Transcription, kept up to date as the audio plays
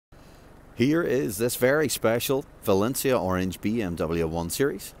Here is this very special Valencia Orange BMW 1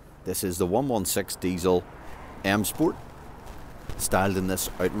 Series. This is the 116 diesel M Sport, styled in this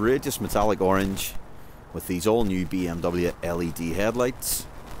outrageous metallic orange with these all new BMW LED headlights.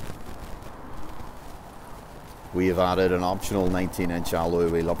 We have added an optional 19-inch alloy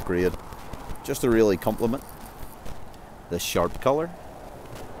wheel upgrade just to really complement this sharp colour.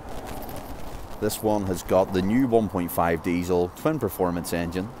 This one has got the new 1.5 diesel twin performance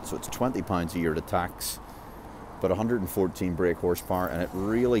engine, so it's £20 a year to tax, but 114 brake horsepower, and it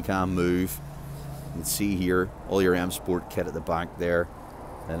really can move. You can see here all your M Sport kit at the back there,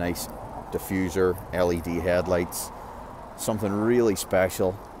 a nice diffuser, LED headlights, something really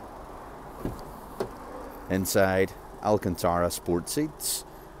special. Inside, Alcantara sport seats,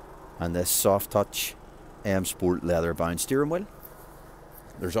 and this soft touch M Sport leather bound steering wheel.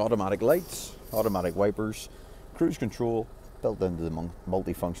 There's automatic lights, automatic wipers, cruise control built into the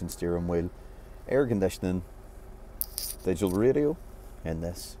multi-function steering wheel, air conditioning, digital radio in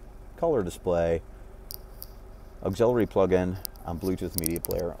this colour display, auxiliary plug-in and Bluetooth media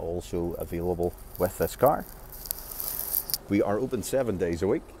player also available with this car. We are open 7 days a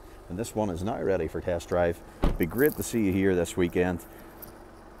week, and this one is now ready for test drive. It'd be great to see you here this weekend.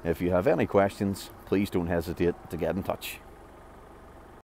 If you have any questions, please don't hesitate to get in touch.